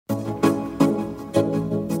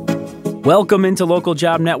Welcome into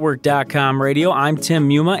localjobnetwork.com radio. I'm Tim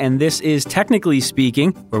Muma, and this is Technically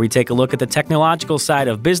Speaking, where we take a look at the technological side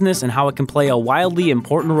of business and how it can play a wildly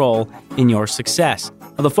important role in your success.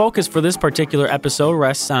 Now, the focus for this particular episode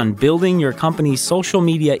rests on building your company's social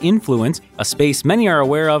media influence, a space many are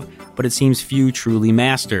aware of, but it seems few truly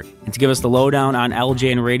master. And to give us the lowdown on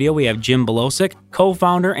LJN Radio, we have Jim Belosic,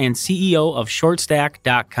 co-founder and CEO of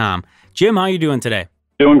ShortStack.com. Jim, how are you doing today?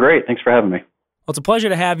 Doing great. Thanks for having me. Well, it's a pleasure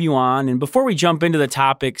to have you on. And before we jump into the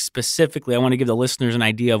topic specifically, I want to give the listeners an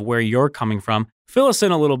idea of where you're coming from. Fill us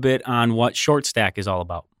in a little bit on what ShortStack is all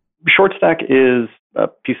about. ShortStack is a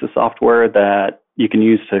piece of software that you can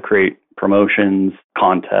use to create promotions,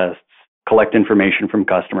 contests, collect information from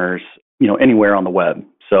customers, anywhere on the web.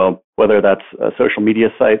 So whether that's a social media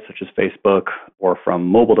site such as Facebook or from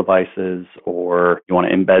mobile devices, or you want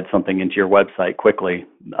to embed something into your website quickly,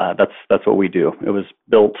 that's what we do. It was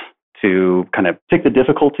built to kind of take the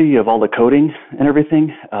difficulty of all the coding and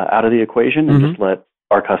everything out of the equation and just let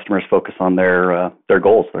our customers focus on their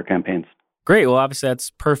goals, their campaigns. Great. Well, obviously that's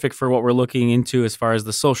perfect for what we're looking into as far as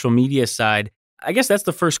the social media side. I guess that's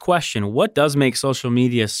the first question. What does make social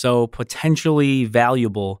media so potentially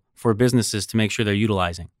valuable for businesses to make sure they're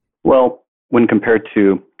utilizing? Well, when compared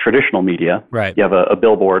to traditional media, right, you have a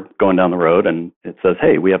billboard going down the road and it says,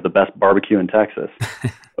 hey, we have the best barbecue in Texas.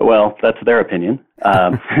 Well, that's their opinion.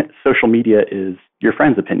 Social media is your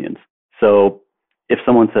friends' opinions. So if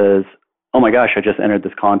someone says, oh my gosh, I just entered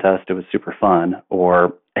this contest, it was super fun,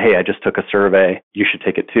 or hey, I just took a survey, you should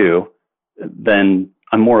take it too, then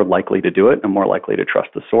I'm more likely to do it. I'm more likely to trust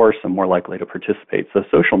the source. I'm more likely to participate. So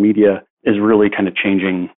social media is really kind of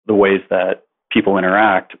changing the ways that people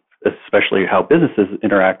interact, especially how businesses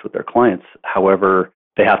interact with their clients. However,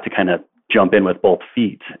 they have to kind of jump in with both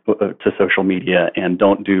feet to social media and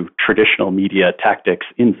don't do traditional media tactics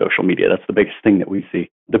in social media. That's the biggest thing that we see,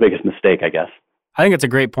 the biggest mistake, I guess. I think it's a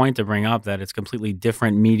great point to bring up, that it's a completely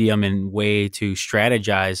different medium and way to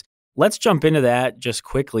strategize. Let's jump into that just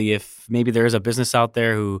quickly. If maybe there is a business out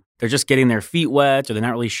there who they're just getting their feet wet or they're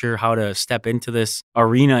not really sure how to step into this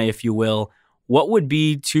arena, if you will, what would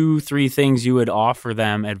be 2-3 things you would offer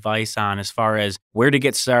them advice on as far as where to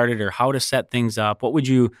get started or how to set things up? What would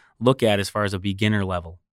you look at as far as a beginner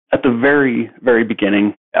level? At the very, very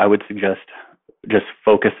beginning, I would suggest just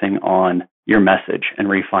focusing on your message and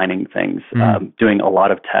refining things, doing a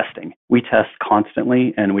lot of testing. We test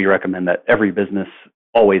constantly, and we recommend that every business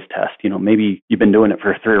always test. Maybe you've been doing it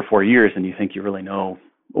for 3 or 4 years and you think you really know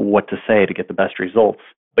what to say to get the best results,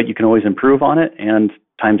 but you can always improve on it, and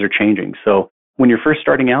times are changing. So when you're first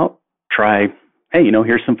starting out, try, hey,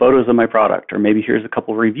 here's some photos of my product, or maybe here's a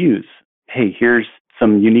couple reviews. Hey, here's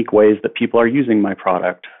some unique ways that people are using my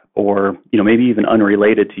product, or, maybe even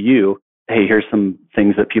unrelated to you. Hey, here's some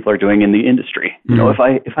things that people are doing in the industry. If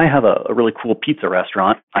I have a really cool pizza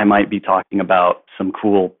restaurant, I might be talking about some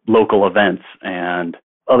cool local events and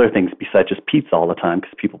other things besides just pizza all the time,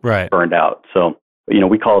 because people are burned out. So,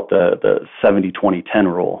 we call it the 70-20-10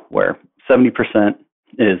 rule, where 70%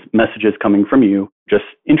 is messages coming from you, just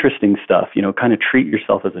interesting stuff, kind of treat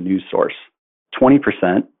yourself as a news source. 20%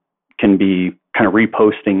 can be kind of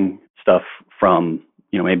reposting stuff from,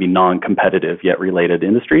 maybe non-competitive yet related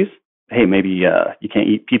industries. Hey, maybe you can't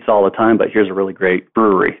eat pizza all the time, but here's a really great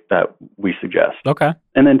brewery that we suggest. Okay.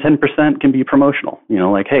 And then 10% can be promotional,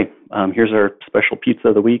 like, hey, here's our special pizza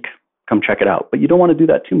of the week. Come check it out. But you don't want to do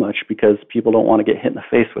that too much, because people don't want to get hit in the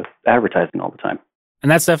face with advertising all the time. And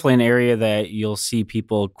that's definitely an area that you'll see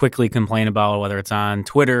people quickly complain about, whether it's on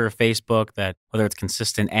Twitter or Facebook, that whether it's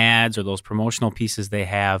consistent ads or those promotional pieces they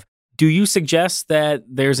have. Do you suggest that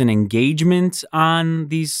there's an engagement on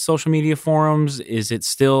these social media forums? Is it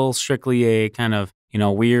still strictly a kind of,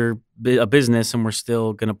 we're a business and we're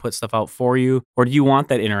still going to put stuff out for you? Or do you want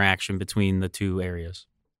that interaction between the two areas?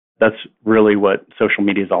 That's really what social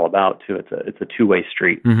media is all about, too. It's a two-way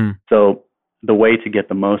street. Mm-hmm. So the way to get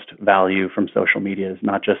the most value from social media is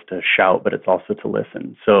not just to shout, but it's also to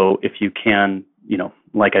listen. So if you can,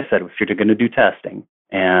 like I said, if you're going to do testing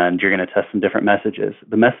and you're going to test some different messages,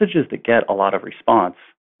 the messages that get a lot of response,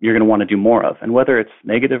 you're going to want to do more of. And whether it's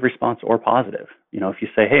negative response or positive, if you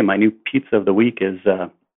say, hey, my new pizza of the week is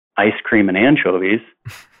ice cream and anchovies,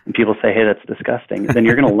 and people say, hey, that's disgusting, then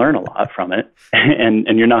you're going to learn a lot from it, and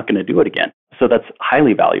you're not going to do it again. So that's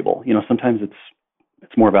highly valuable. Sometimes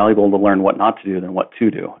it's more valuable to learn what not to do than what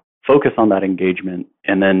to do. Focus on that engagement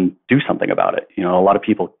and then do something about it. A lot of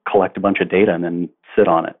people collect a bunch of data and then sit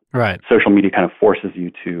on it. Right. Social media kind of forces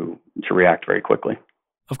you to react very quickly.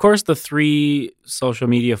 Of course, the 3 social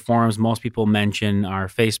media forums most people mention are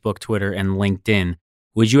Facebook, Twitter, and LinkedIn.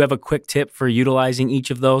 Would you have a quick tip for utilizing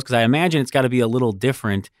each of those? Because I imagine it's got to be a little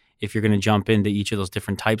different if you're going to jump into each of those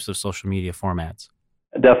different types of social media formats?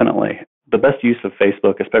 Definitely. The best use of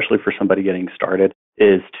Facebook, especially for somebody getting started,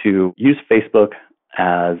 is to use Facebook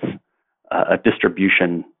as a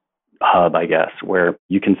distribution hub, I guess, where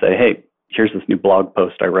you can say, hey, here's this new blog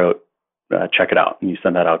post I wrote. Check it out. And you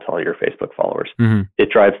send that out to all your Facebook followers. Mm-hmm. It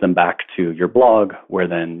drives them back to your blog, where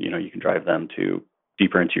then, you can drive them to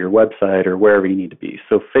deeper into your website or wherever you need to be.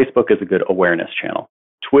 So Facebook is a good awareness channel.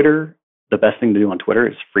 Twitter, the best thing to do on Twitter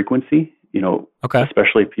is frequency. Okay.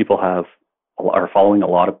 Especially if people are following a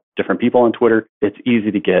lot of different people on Twitter, it's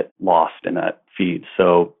easy to get lost in that feed.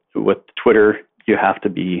 So with Twitter, you have to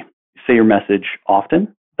say your message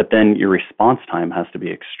often, but then your response time has to be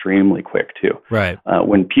extremely quick too. Right.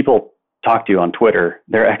 When people talk to you on Twitter,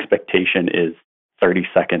 their expectation is 30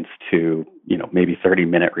 seconds to, maybe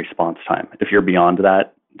 30-minute response time. If you're beyond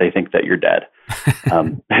that, they think that you're dead.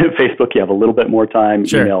 Facebook, you have a little bit more time,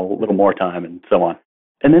 Sure. Email, a little more time, and so on.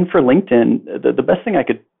 And then for LinkedIn, the best thing I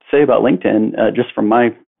could say about LinkedIn, just from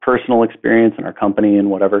my personal experience in our company and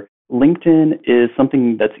whatever, LinkedIn is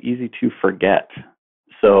something that's easy to forget.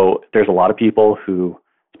 So there's a lot of people who,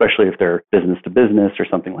 especially if they're business to business or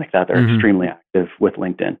something like that, they're Mm-hmm. extremely active with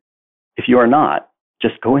LinkedIn. If you are not,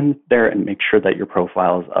 just go in there and make sure that your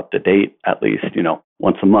profile is up to date, at least,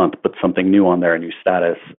 once a month, put something new on there, a new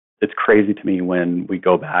status. It's crazy to me when we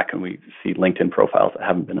go back and we see LinkedIn profiles that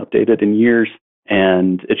haven't been updated in years,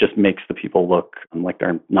 and it just makes the people look like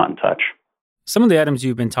they're not in touch. Some of the items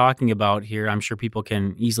you've been talking about here, I'm sure people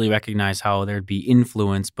can easily recognize how there'd be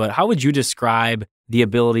influence, but how would you describe the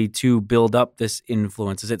ability to build up this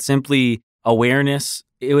influence? Is it simply awareness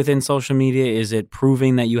within social media? Is it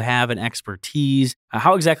proving that you have an expertise?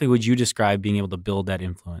 How exactly would you describe being able to build that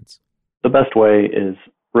influence? The best way is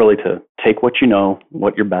really to take what you know,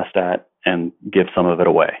 what you're best at, and give some of it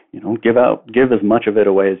away. Give as much of it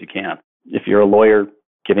away as you can. If you're a lawyer,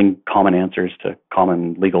 giving common answers to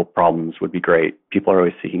common legal problems would be great. People are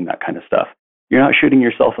always seeking that kind of stuff. You're not shooting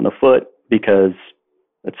yourself in the foot because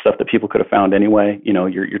it's stuff that people could have found anyway.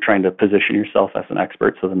 You're trying to position yourself as an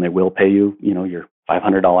expert, so then they will pay you, your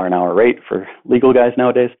 $500 an hour rate for legal guys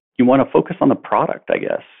nowadays. You want to focus on the product, I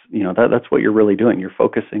guess. That's what you're really doing. You're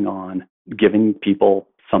focusing on giving people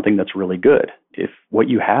something that's really good. If what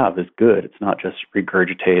you have is good, it's not just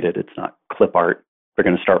regurgitated, it's not clip art, they're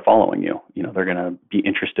going to start following you. They're going to be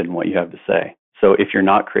interested in what you have to say. So if you're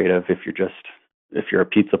not creative, if you're a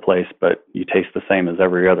pizza place, but you taste the same as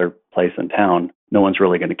every other place in town, no one's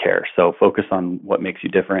really going to care. So focus on what makes you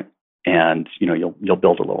different, and you'll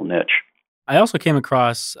build a little niche. I also came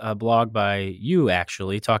across a blog by you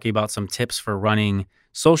actually talking about some tips for running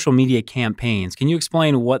social media campaigns. Can you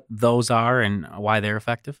explain what those are and why they're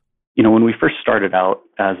effective? When we first started out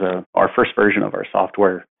as our first version of our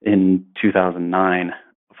software in 2009,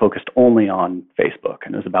 focused only on Facebook,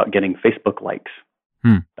 and it was about getting Facebook likes.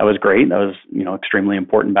 That was great. That was, extremely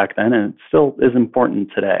important back then, and it still is important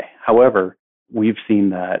today. However, we've seen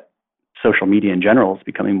that social media in general is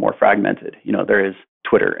becoming more fragmented. There is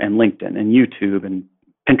Twitter and LinkedIn and YouTube and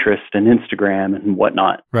Pinterest and Instagram and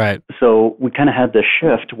whatnot. Right. So we kind of had this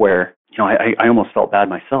shift where, I almost felt bad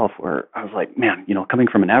myself, where I was like, man, coming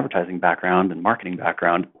from an advertising background and marketing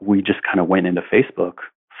background, we just kind of went into Facebook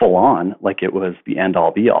full on like it was the end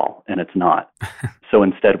all be all, and it's not. So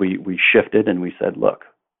instead we shifted and we said, look,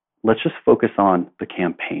 let's just focus on the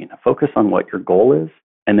campaign, focus on what your goal is,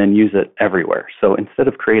 and then use it everywhere. So instead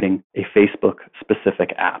of creating a Facebook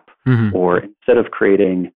specific app, Mm-hmm. or instead of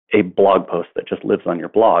creating a blog post that just lives on your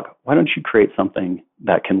blog, why don't you create something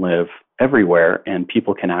that can live everywhere and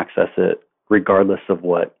people can access it regardless of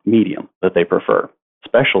what medium that they prefer,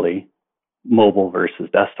 especially mobile versus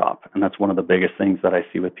desktop. And that's one of the biggest things that I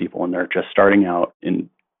see with people when they're just starting out in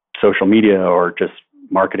social media or just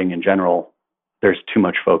marketing in general. There's too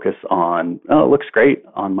much focus on, it looks great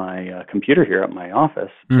on my computer here at my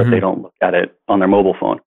office, but they don't look at it on their mobile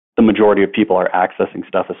phone. The majority of people are accessing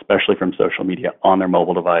stuff, especially from social media, on their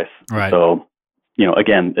mobile device. Right. So,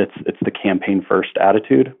 again, it's the campaign first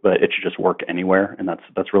attitude, but it should just work anywhere. And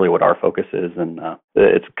that's really what our focus is. And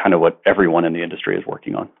it's kind of what everyone in the industry is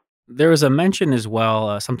working on. There was a mention as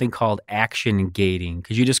well, something called action gating.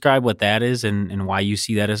 Could you describe what that is and why you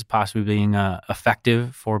see that as possibly being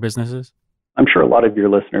effective for businesses? I'm sure a lot of your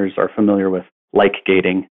listeners are familiar with like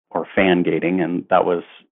gating or fan gating, and that was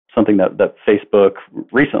something that Facebook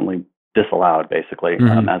recently disallowed, basically,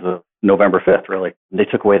 as of November 5th, really. They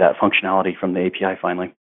took away that functionality from the API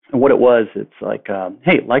finally. And what it was, it's like,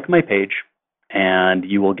 hey, like my page, and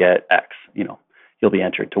you will get X. You'll be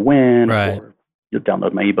entered to win, Right. or you'll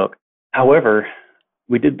download my ebook. However,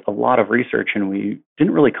 we did a lot of research, and we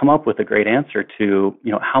didn't really come up with a great answer to,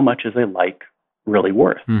 how much is a like really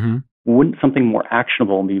worth? Mm-hmm. Wouldn't something more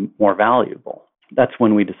actionable be more valuable? That's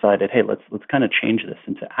when we decided, hey, let's kind of change this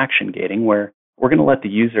into action gating, where we're going to let the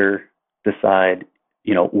user decide,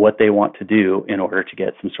 what they want to do in order to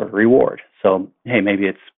get some sort of reward. So, hey, maybe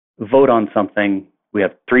it's vote on something. We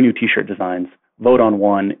have 3 new t-shirt designs. Vote on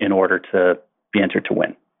one in order to be entered to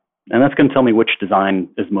win. And that's going to tell me which design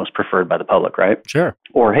is most preferred by the public, right? Sure.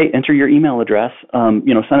 Or, hey, enter your email address, sign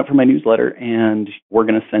up for my newsletter, and we're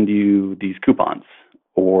going to send you these coupons.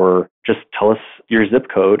 Or just tell us your zip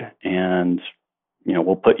code, and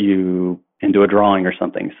we'll put you into a drawing or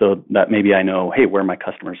something, so that maybe I know, hey, where my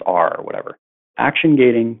customers are or whatever. Action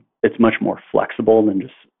gating, it's much more flexible than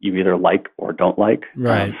just you either like or don't like.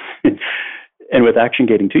 Right. And with action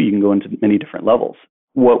gating too, you can go into many different levels.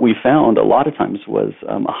 What we found a lot of times was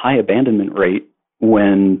a high abandonment rate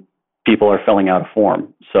when people are filling out a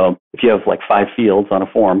form. So if you have like 5 fields on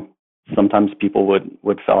a form, sometimes people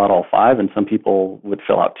would fill out all 5, and some people would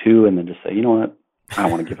fill out 2 and then just say, you know what, I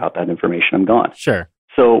don't want to give out that information, I'm gone. Sure.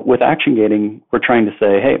 So with action gating, we're trying to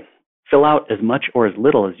say, hey, fill out as much or as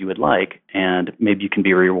little as you would like, and maybe you can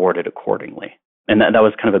be rewarded accordingly. And that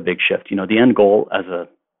was kind of a big shift. The end goal as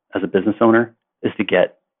a business owner is to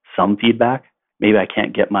get some feedback. Maybe I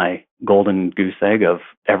can't get my golden goose egg of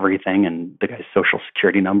everything and the guy's social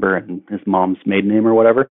security number and his mom's maiden name or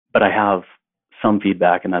whatever, but I have some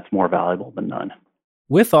feedback, and that's more valuable than none.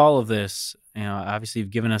 With all of this, obviously you've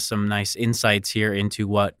given us some nice insights here into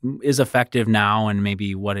what is effective now and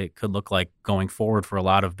maybe what it could look like going forward for a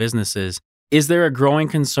lot of businesses. Is there a growing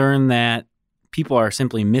concern that people are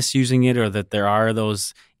simply misusing it, or that there are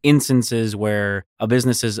those instances where a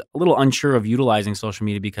business is a little unsure of utilizing social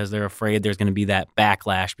media because they're afraid there's going to be that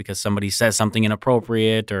backlash because somebody says something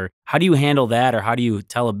inappropriate? Or how do you handle that, or how do you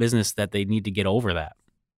tell a business that they need to get over that?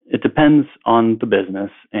 It depends on the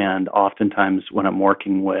business, and oftentimes when I'm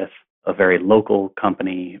working with a very local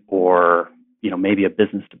company or maybe a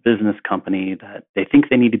business-to-business company that they think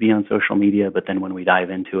they need to be on social media, but then when we dive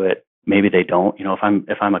into it, maybe they don't.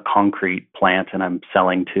 If I'm a concrete plant and I'm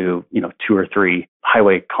selling to 2 or 3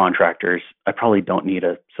 highway contractors, I probably don't need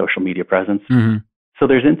a social media presence. Mm-hmm. So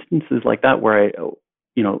there's instances like that where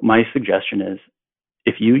my suggestion is,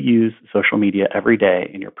 if you use social media every day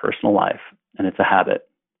in your personal life and it's a habit,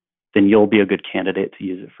 then you'll be a good candidate to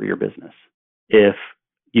use it for your business. If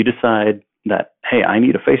you decide that, hey, I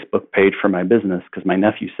need a Facebook page for my business because my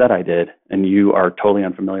nephew said I did, and you are totally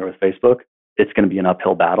unfamiliar with Facebook, it's going to be an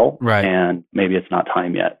uphill battle. Right. And maybe it's not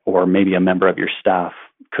time yet. Or maybe a member of your staff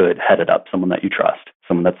could head it up, someone that you trust,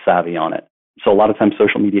 someone that's savvy on it. So a lot of times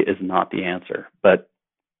social media is not the answer. But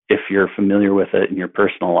if you're familiar with it in your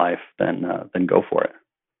personal life, then go for it.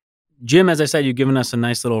 Jim, as I said, you've given us a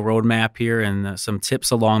nice little roadmap here and some tips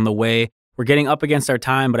along the way. We're getting up against our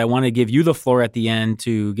time, but I want to give you the floor at the end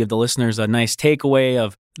to give the listeners a nice takeaway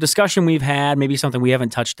of the discussion we've had, maybe something we haven't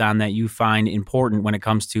touched on that you find important when it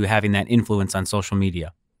comes to having that influence on social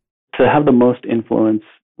media. To have the most influence,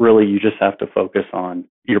 really, you just have to focus on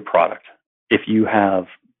your product. If you have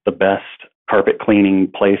the best carpet cleaning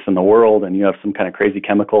place in the world and you have some kind of crazy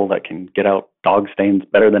chemical that can get out dog stains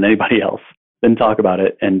better than anybody else, then talk about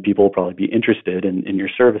it, and people will probably be interested in your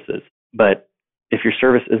services. But if your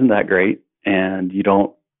service isn't that great and you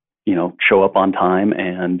don't, show up on time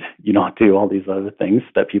and you don't do all these other things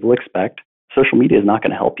that people expect, social media is not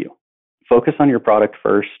going to help you. Focus on your product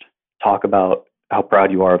first. Talk about how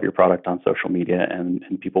proud you are of your product on social media, and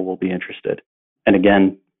people will be interested. And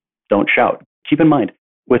again, don't shout. Keep in mind,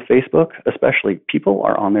 with Facebook especially, people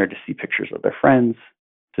are on there to see pictures of their friends,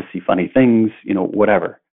 to see funny things,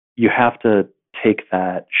 whatever. You have to take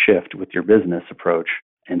that shift with your business approach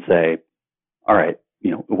and say, all right,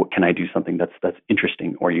 can I do something that's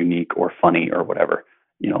interesting or unique or funny or whatever?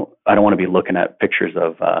 I don't want to be looking at pictures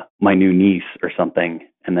of my new niece or something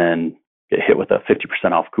and then get hit with a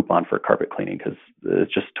 50% off coupon for carpet cleaning, because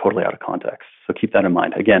it's just totally out of context. So keep that in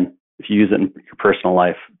mind. Again, if you use it in your personal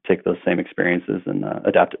life, take those same experiences and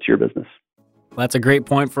adapt it to your business. Well, that's a great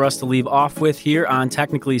point for us to leave off with here on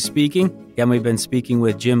Technically Speaking. Again, we've been speaking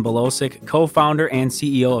with Jim Belosic, co-founder and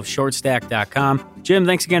CEO of ShortStack.com. Jim,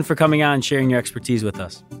 thanks again for coming on and sharing your expertise with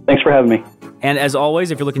us. Thanks for having me. And as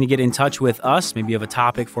always, if you're looking to get in touch with us, maybe you have a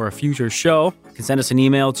topic for a future show, you can send us an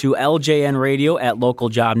email to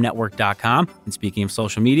ljnradio@localjobnetwork.com. And speaking of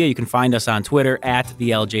social media, you can find us on Twitter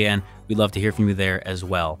 @TheLJN. We'd love to hear from you there as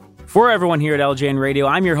well. For everyone here at LJN Radio,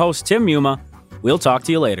 I'm your host, Tim Muma. We'll talk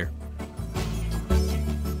to you later.